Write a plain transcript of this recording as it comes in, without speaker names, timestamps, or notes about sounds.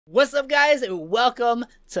What's up, guys, and welcome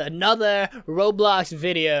to another Roblox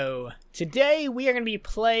video. Today we are going to be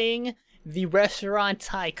playing the restaurant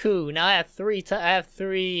Tycoon. Now I have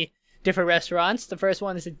three different restaurants. The first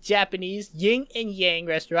one is a Japanese yin and yang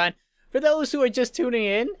restaurant. For those who are just tuning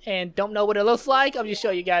in and don't know what it looks like, I'll just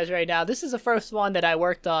show you guys right now. This is the first one that I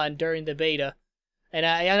worked on during the beta. And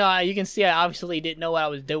I know you can see I obviously didn't know what I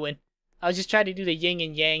was doing. I was just trying to do the yin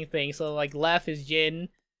and yang thing. So like left is yin,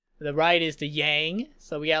 the right is the yang.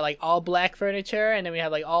 So we got like all black furniture, and then we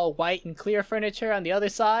have like all white and clear furniture on the other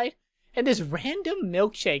side. And this random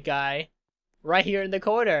milkshake guy right here in the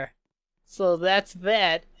corner. So that's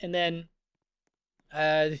that. And then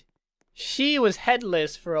she was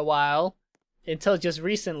headless for a while until just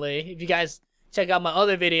recently. If you guys check out my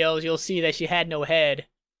other videos, you'll see that she had no head.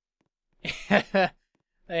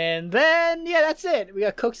 And then, yeah, that's it. We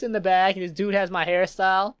got cooks in the back. This dude has my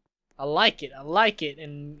hairstyle. I like it.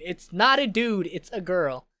 And it's not a dude, it's a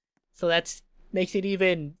girl. So that makes it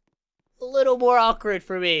even a little more awkward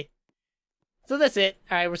for me. So that's it.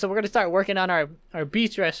 Alright, so we're going to start working on our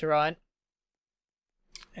beach restaurant.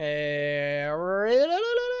 Okay,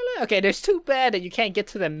 there's too bad that you can't get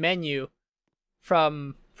to the menu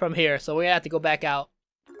from here. So we're going to have to go back out.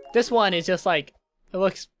 This one is just like, it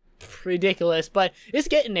looks ridiculous, but it's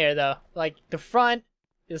getting there though. Like the front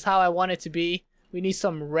is how I want it to be. We need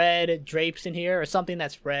some red drapes in here or something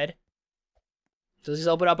that's red. So let's just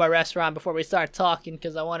open up our restaurant before we start talking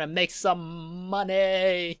because I want to make some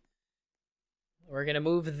money. We're gonna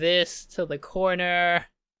move this to the corner.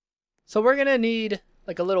 So we're gonna need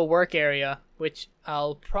like a little work area, which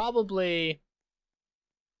I'll probably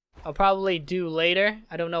do later.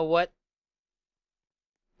 I don't know what.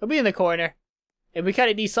 It'll be in the corner. And we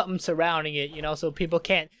kind of need something surrounding it, you know, so people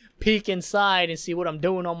can't peek inside and see what I'm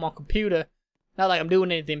doing on my computer. Not like I'm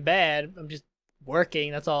doing anything bad. I'm just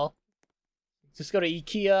working, that's all. Just go to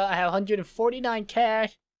IKEA. I have 149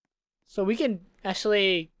 cash. So we can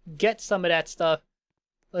actually get some of that stuff.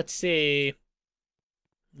 Let's see.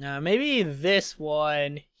 Maybe this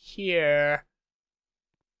one here.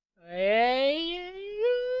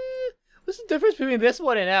 What's the difference between this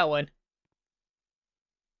one and that one?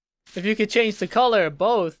 If you could change the color of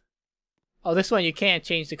both. Oh, this one you can't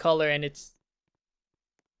change the color, and it's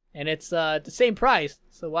the same price.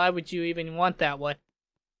 So why would you even want that one?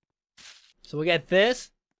 So we get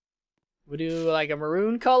this. We'll do like a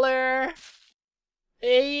maroon color.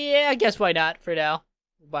 Yeah, I guess why not for now.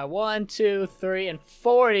 We'll buy 1, 2, 3, and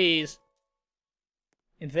 4 of these.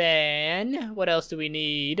 And then what else do we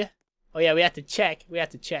need? Oh yeah, we have to check.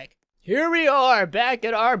 Here we are, back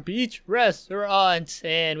at our beach restaurant,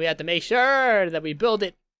 and we have to make sure that we build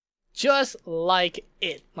it just like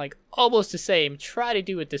it, like almost the same. Try to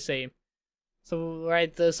do it the same. So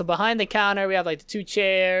so behind the counter we have like the 2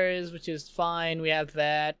 chairs, which is fine. We have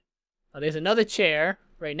that. There's another chair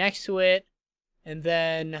right next to it, and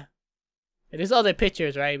then there's other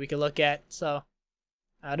pictures, right? We can look at. So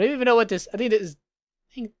I don't even know what this. Let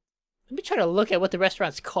me try to look at what the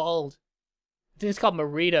restaurant's called. I think it's called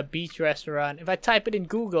Marita Beach Restaurant. If I type it in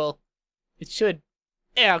Google, it should.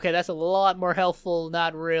 Yeah, okay, that's a lot more helpful.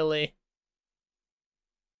 Not really.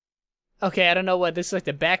 Okay, I don't know what this is, like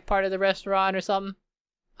the back part of the restaurant or something.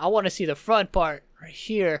 I want to see the front part right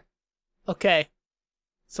here. Okay,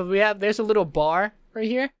 so there's a little bar right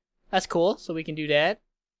here. That's cool. So we can do that.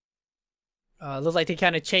 Looks like they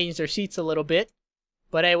kind of changed their seats a little bit,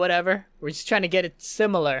 but hey, whatever. We're just trying to get it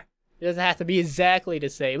similar. It doesn't have to be exactly the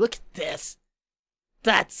same. Look at this.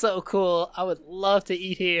 That's so cool. I would love to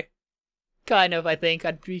eat here. Kind of, I think.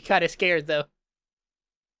 I'd be kind of scared, though.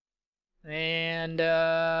 And,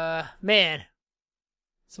 man.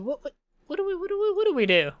 So what do we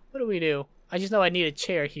do? What do we do? I just know I need a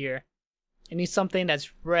chair here. I need something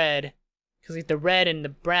that's red. Because like, the red and the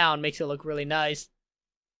brown makes it look really nice.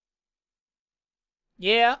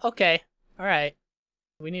 Yeah, okay. Alright.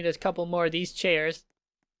 We need a couple more of these chairs.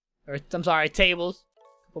 Or, I'm sorry, tables.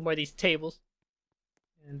 A couple more of these tables.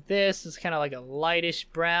 And this is kind of like a lightish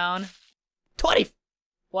brown.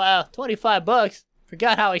 25 bucks.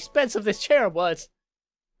 Forgot how expensive this chair was.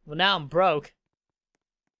 Well, now I'm broke.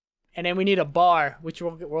 And then we need a bar, which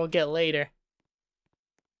we'll get later.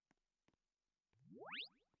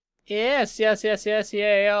 Yes.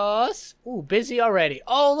 Ooh, busy already.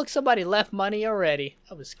 Oh, look, somebody left money already.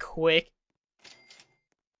 That was quick.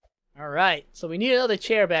 Alright, so we need another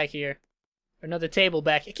chair back here. Or another table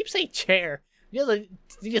back here. I keep saying chair. You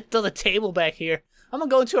need another table back here. I'm gonna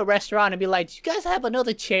go into a restaurant and be like, do you guys have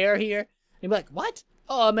another chair here? And you'll be like, what?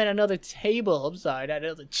 Oh, I meant another table. I'm sorry, not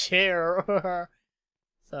another chair.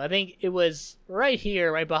 So I think it was right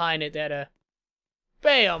here, right behind it, that,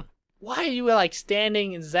 bam! Why are you like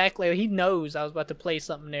standing exactly? He knows I was about to place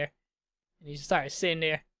something there. And he just started sitting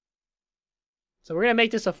there. So we're gonna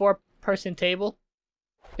make this a 4-person table.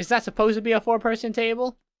 It's not supposed to be a 4-person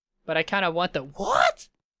table, but I kind of want the what?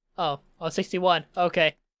 Oh, 61.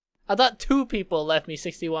 Okay. I thought 2 people left me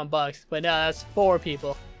 61 bucks, but no, that's 4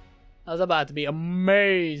 people. I was about to be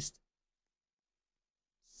amazed.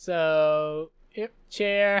 So, yep,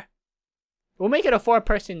 chair. We'll make it a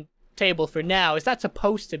 4-person table for now. It's not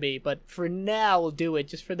supposed to be, but for now we'll do it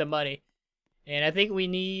just for the money. And I think we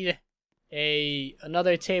need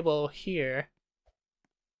another table here.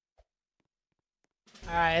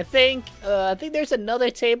 Alright, I think there's another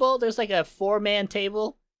table. There's like a 4-man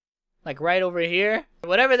table. Like right over here.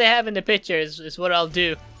 Whatever they have in the picture is what I'll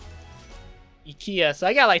do. IKEA. So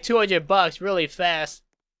I got like 200 bucks really fast.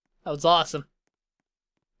 That was awesome.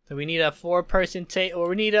 So we need a 4-person table. Or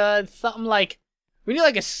we need something like... We need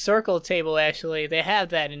like a circle table actually. They have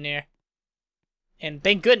that in there. And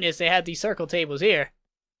thank goodness they have these circle tables here.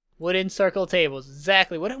 Wooden circle tables.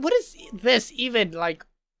 Exactly. What is this even like?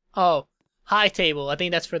 Oh. High table. I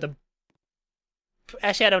think that's for the...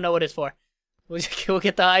 Actually, I don't know what it's for. We'll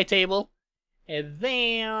get the high table. And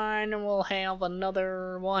then we'll have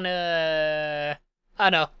another one. I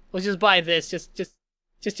don't know. We'll just buy this. Just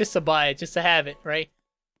to buy it. Just to have it, right?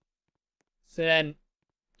 So then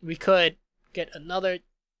we could get another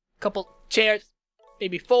couple chairs.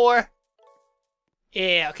 Maybe 4.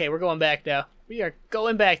 Yeah, okay, we're going back now. We are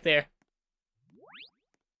going back there.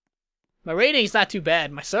 My rating's not too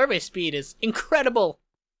bad. My survey speed is incredible.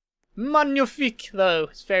 Magnifique, though.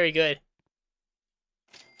 It's very good.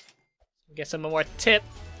 Get some more tip.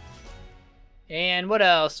 And what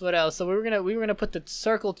else? What else? So we were gonna put the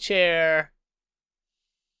circle chair,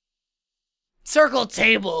 circle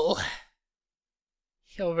table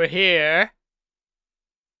over here.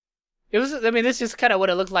 It was. I mean, this is kind of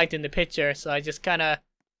what it looked like in the picture. So I just kind of,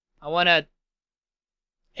 I want to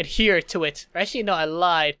adhere to it. Or actually, no, I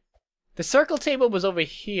lied. The circle table was over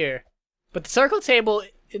here, but the circle table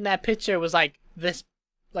in that picture was like this,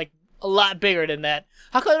 like a lot bigger than that.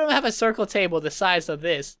 How come I don't have a circle table the size of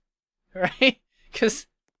this, right? Because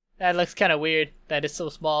that looks kind of weird that it's so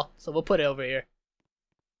small. So we'll put it over here,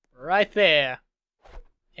 right there,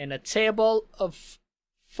 and a table of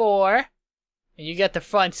 4, and you get the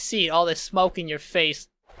front seat. All this smoke in your face.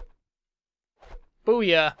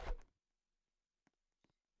 Booyah.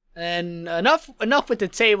 And enough with the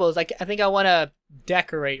tables. Like I think I want to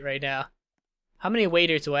decorate right now. How many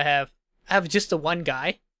waiters do I have? I have just the 1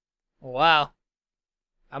 guy. Wow.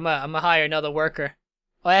 I'm a hire another worker.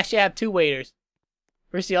 Oh, actually I have 2 waiters.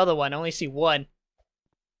 Where's the other one? I only see 1.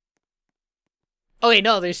 Oh wait,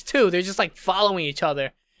 no, there's 2. They're just like following each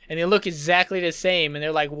other, and they look exactly the same, and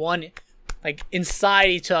they're like like inside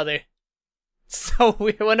each other. So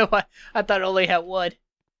weird. I wonder why I thought I only had 1.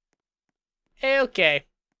 Okay.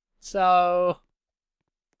 So,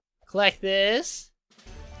 collect this.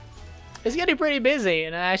 It's getting pretty busy,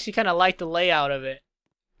 and I actually kind of like the layout of it.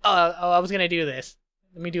 Oh, I was going to do this.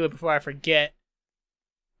 Let me do it before I forget.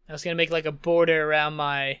 I was going to make like a border around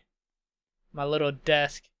my little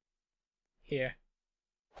desk here.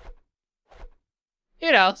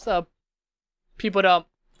 You know, so people don't...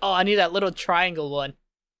 Oh, I need that little triangle one.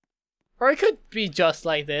 Or it could be just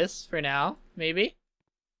like this for now, maybe.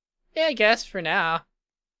 Yeah, I guess for now.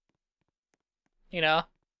 You know.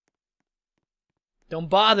 Don't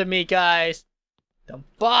bother me, guys. Don't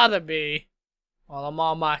bother me while I'm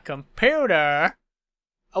on my computer.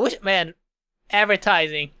 I wish, man,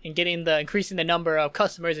 advertising and increasing the number of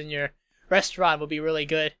customers in your restaurant would be really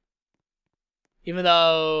good. Even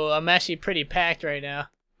though I'm actually pretty packed right now.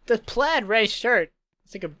 The plaid red shirt.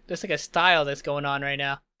 It's like a style that's going on right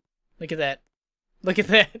now. Look at that. Look at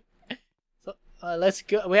that. So, let's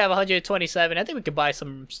go. We have 127. I think we could buy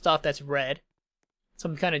some stuff that's red.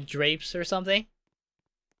 Some kind of drapes or something.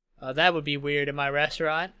 That would be weird in my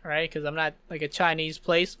restaurant, right? Because I'm not like a Chinese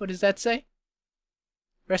place. What does that say?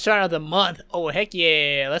 Restaurant of the month. Oh, heck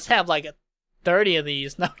yeah. Let's have like 30 of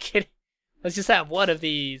these. No kidding. Let's just have 1 of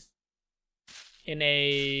these. In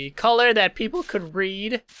a color that people could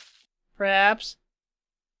read, perhaps.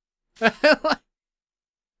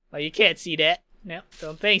 Well, you can't see that. No,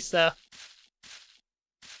 don't think so.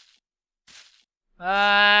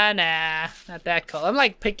 Nah, not that color. I'm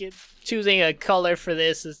like choosing a color for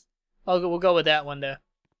this. We'll go with that one though.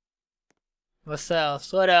 What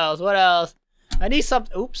else? What else? What else? I need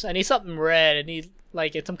something. Oops, I need something red. I need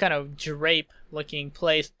like some kind of drape-looking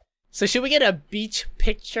place. So should we get a beach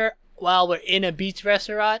picture while we're in a beach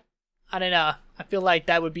restaurant? I don't know. I feel like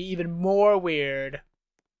that would be even more weird.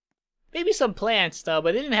 Maybe some plants though,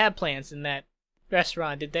 but they didn't have plants in that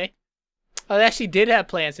restaurant, did they? Oh, they actually did have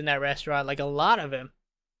plants in that restaurant, like a lot of them.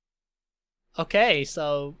 Okay,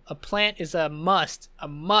 so a plant is a must. A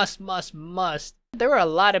must, must, must. There were a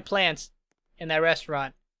lot of plants in that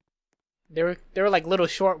restaurant. There were like little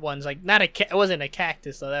short ones, like not a it wasn't a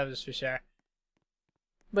cactus though, that was for sure.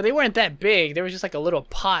 But they weren't that big. They were just like a little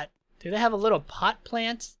pot. Do they have a little pot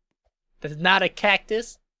plant that's not a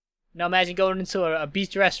cactus? Now imagine going into a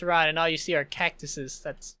beach restaurant and all you see are cactuses.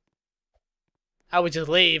 I would just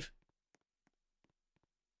leave.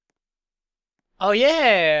 Oh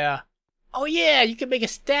yeah! Oh yeah, you can make a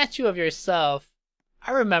statue of yourself.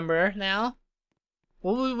 I remember now.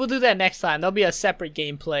 We'll do that next time. There'll be a separate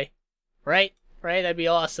gameplay. Right? Right? That'd be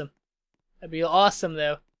awesome. That'd be awesome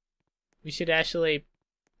though. We should actually...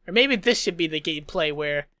 Or maybe this should be the gameplay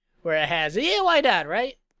where it has... Yeah, why not,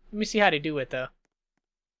 right? Let me see how to do it though.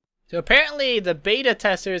 So apparently the beta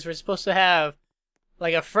testers were supposed to have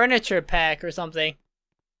like a furniture pack or something.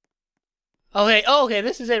 Okay, oh, okay,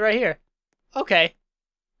 this is it right here. Okay.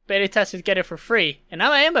 Beta testers get it for free. And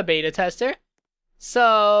I am a beta tester.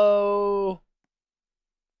 So...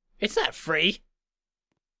 It's not free.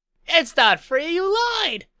 It's not free, you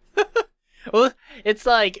lied! Well, it's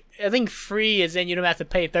like, I think free is in you don't have to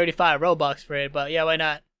pay 35 Robux for it, but yeah, why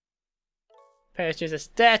not? There's a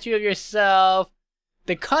statue of yourself.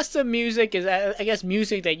 The custom music is, I guess,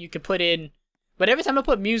 music that you could put in. But every time I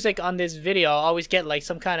put music on this video, I always get like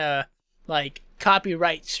some kind of like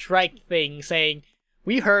copyright strike thing saying,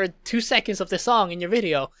 we heard 2 seconds of the song in your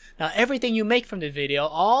video. Now everything you make from the video,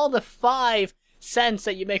 all the 5 cents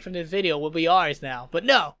that you make from this video will be ours now. But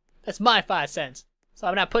no, that's my 5 cents. So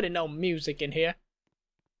I'm not putting no music in here.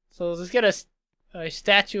 So let's get a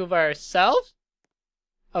statue of ourselves.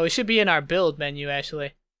 Oh, it should be in our build menu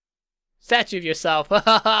actually. Statue of yourself.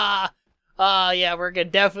 Oh yeah, we're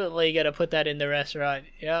definitely gonna put that in the restaurant.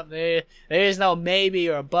 Yep, there is no maybe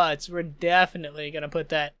or buts. We're definitely gonna put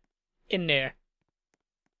that in there.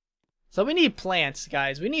 So we need plants,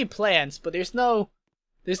 guys. We need plants, but there's no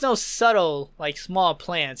subtle like small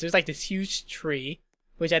plants. There's like this huge tree,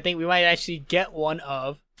 which I think we might actually get one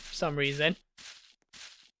of for some reason.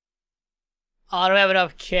 Oh, I don't have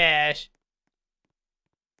enough cash.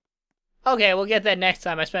 Okay, we'll get that next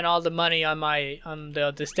time. I spent all the money on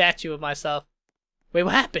the statue of myself. Wait,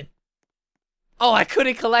 what happened? Oh, I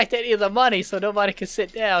couldn't collect any of the money, so nobody could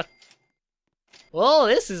sit down. Well,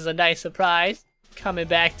 this is a nice surprise. Coming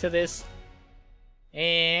back to this.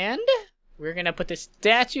 And we're gonna put the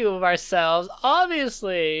statue of ourselves,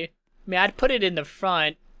 obviously. I mean, I'd put it in the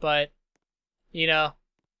front, but, you know,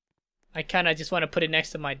 I kind of just want to put it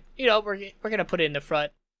next to my, you know, we're gonna put it in the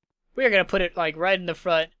front. We're gonna put it, like, right in the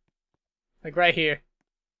front. Like right here.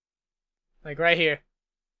 Like right here.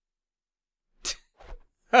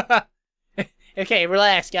 Okay,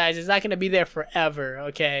 relax, guys. It's not gonna be there forever,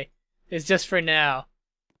 okay? It's just for now.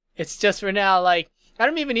 It's just for now, like, I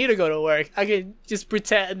don't even need to go to work. I can just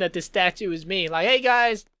pretend that the statue is me. Like, hey,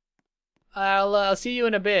 guys, I'll see you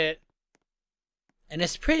in a bit. And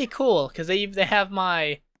it's pretty cool, because they have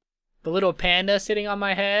the little panda sitting on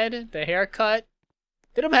my head, the haircut.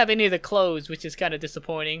 They don't have any of the clothes, which is kind of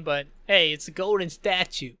disappointing, but hey, it's a golden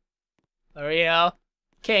statue. Oh, you know,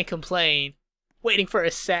 can't complain. Waiting for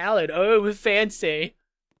a salad. Oh, fancy.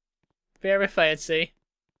 Very fancy.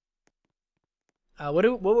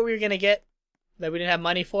 What were we gonna get that we didn't have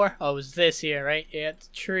money for? Oh, it was this here, right? Yeah, the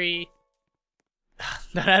tree.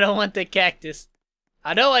 I don't want the cactus.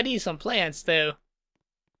 I know I need some plants, though.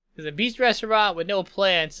 Because a beach restaurant with no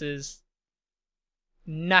plants is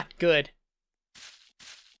not good.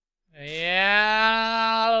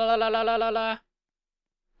 Yeah,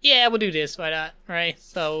 yeah, we'll do this. Why not? Right?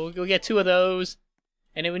 So we'll get 2 of those,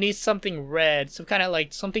 and then we need something red, some kind of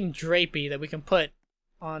like something drapey that we can put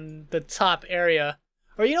on the top area.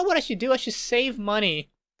 Or you know what I should do? I should save money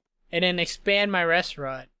and then expand my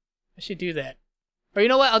restaurant. I should do that. Or you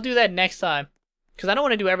know what? I'll do that next time, because I don't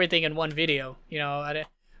want to do everything in one video. You know,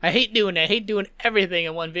 I hate doing that. I hate doing everything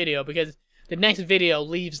in one video because the next video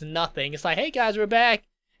leaves nothing. It's like, hey guys, we're back.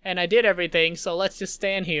 And I did everything, so let's just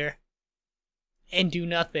stand here and do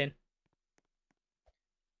nothing.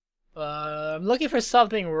 I'm looking for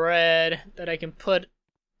something red that I can put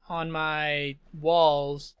on my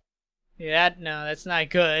walls. Yeah, no, that's not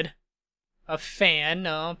good. A fan,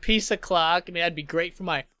 no. Piece of clock. I mean, that'd be great for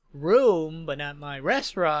my room, but not my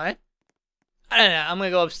restaurant. I don't know. I'm gonna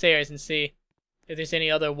go upstairs and see if there's any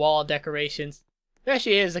other wall decorations. There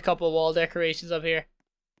actually is a couple of wall decorations up here.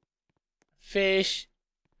 Fish.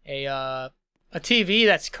 A TV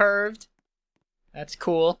that's curved. That's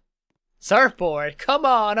cool. Surfboard. Come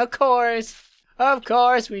on, of course. Of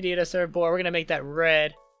course we need a surfboard. We're gonna make that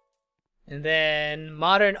red. And then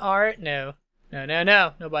modern art. No. No, no,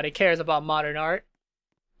 no. Nobody cares about modern art.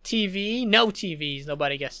 TV? No TVs.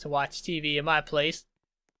 Nobody gets to watch TV in my place.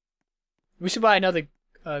 We should buy another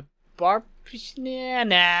bar.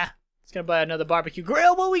 Nah. It's gonna buy another barbecue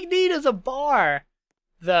grill. What we need is a bar,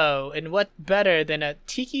 though. And what better than a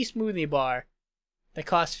tiki smoothie bar that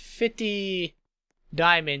costs 50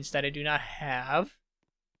 diamonds that I do not have.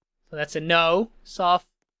 So that's a no. Soft.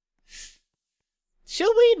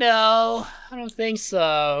 Should we? No. I don't think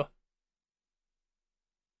so.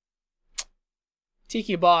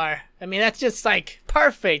 Tiki bar. I mean, that's just like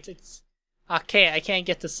perfect. It's okay. I can't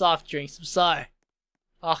get the soft drinks. I'm sorry.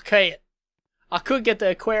 Okay. I could get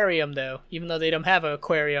the aquarium though, even though they don't have an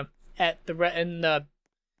aquarium at the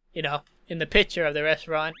in the picture of the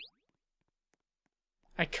restaurant.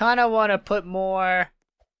 I kind of want to put more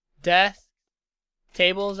desk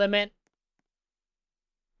tables. I meant.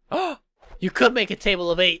 Oh, you could make a table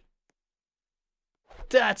of 8.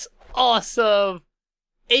 That's awesome.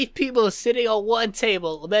 8 people sitting on one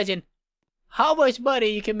table. Imagine how much money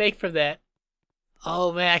you can make from that.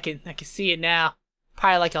 Oh man, I can see it now.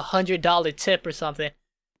 Probably like $100 tip or something.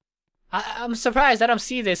 I'm surprised I don't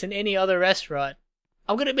see this in any other restaurant.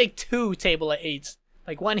 I'm gonna make 2 table of 8s,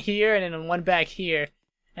 like one here and then one back here,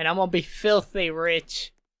 and I'm gonna be filthy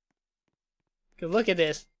rich. Cause look at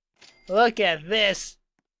this. Look at this.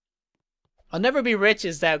 I'll never be rich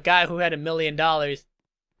as that guy who had $1 million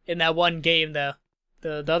in that one game though.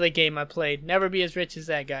 The other game I played. Never be as rich as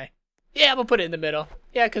that guy. Yeah, I'm gonna put it in the middle.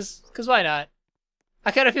 Yeah, cause why not? I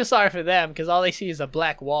kind of feel sorry for them, because all they see is a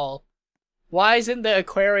black wall. Why isn't the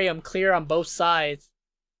aquarium clear on both sides?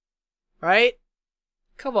 Right?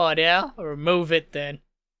 Come on, yeah. I'll remove it then.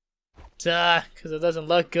 Duh, because it doesn't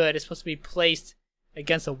look good. It's supposed to be placed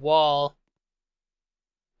against a wall.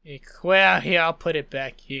 Well, here, I'll put it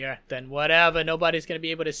back here. Then whatever, nobody's going to be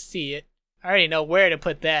able to see it. I already know where to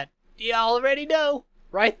put that. You already know.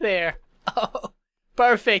 Right there. Oh,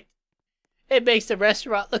 perfect. It makes the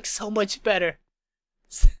restaurant look so much better.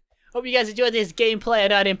 Hope you guys enjoyed this gameplay. I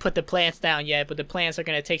know I didn't put the plants down yet, but the plants are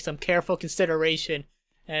going to take some careful consideration.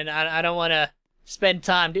 And I don't want to spend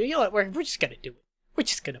time doing. You know what? We're just going to do it. We're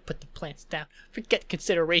just going to put the plants down. Forget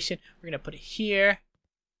consideration. We're going to put it here.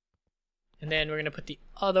 And then we're going to put the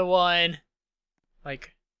other one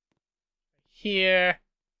like here.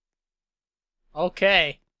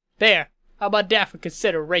 Okay. There. How about that for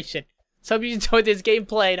consideration? So hope you enjoyed this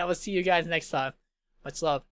gameplay, and I will see you guys next time. Much love.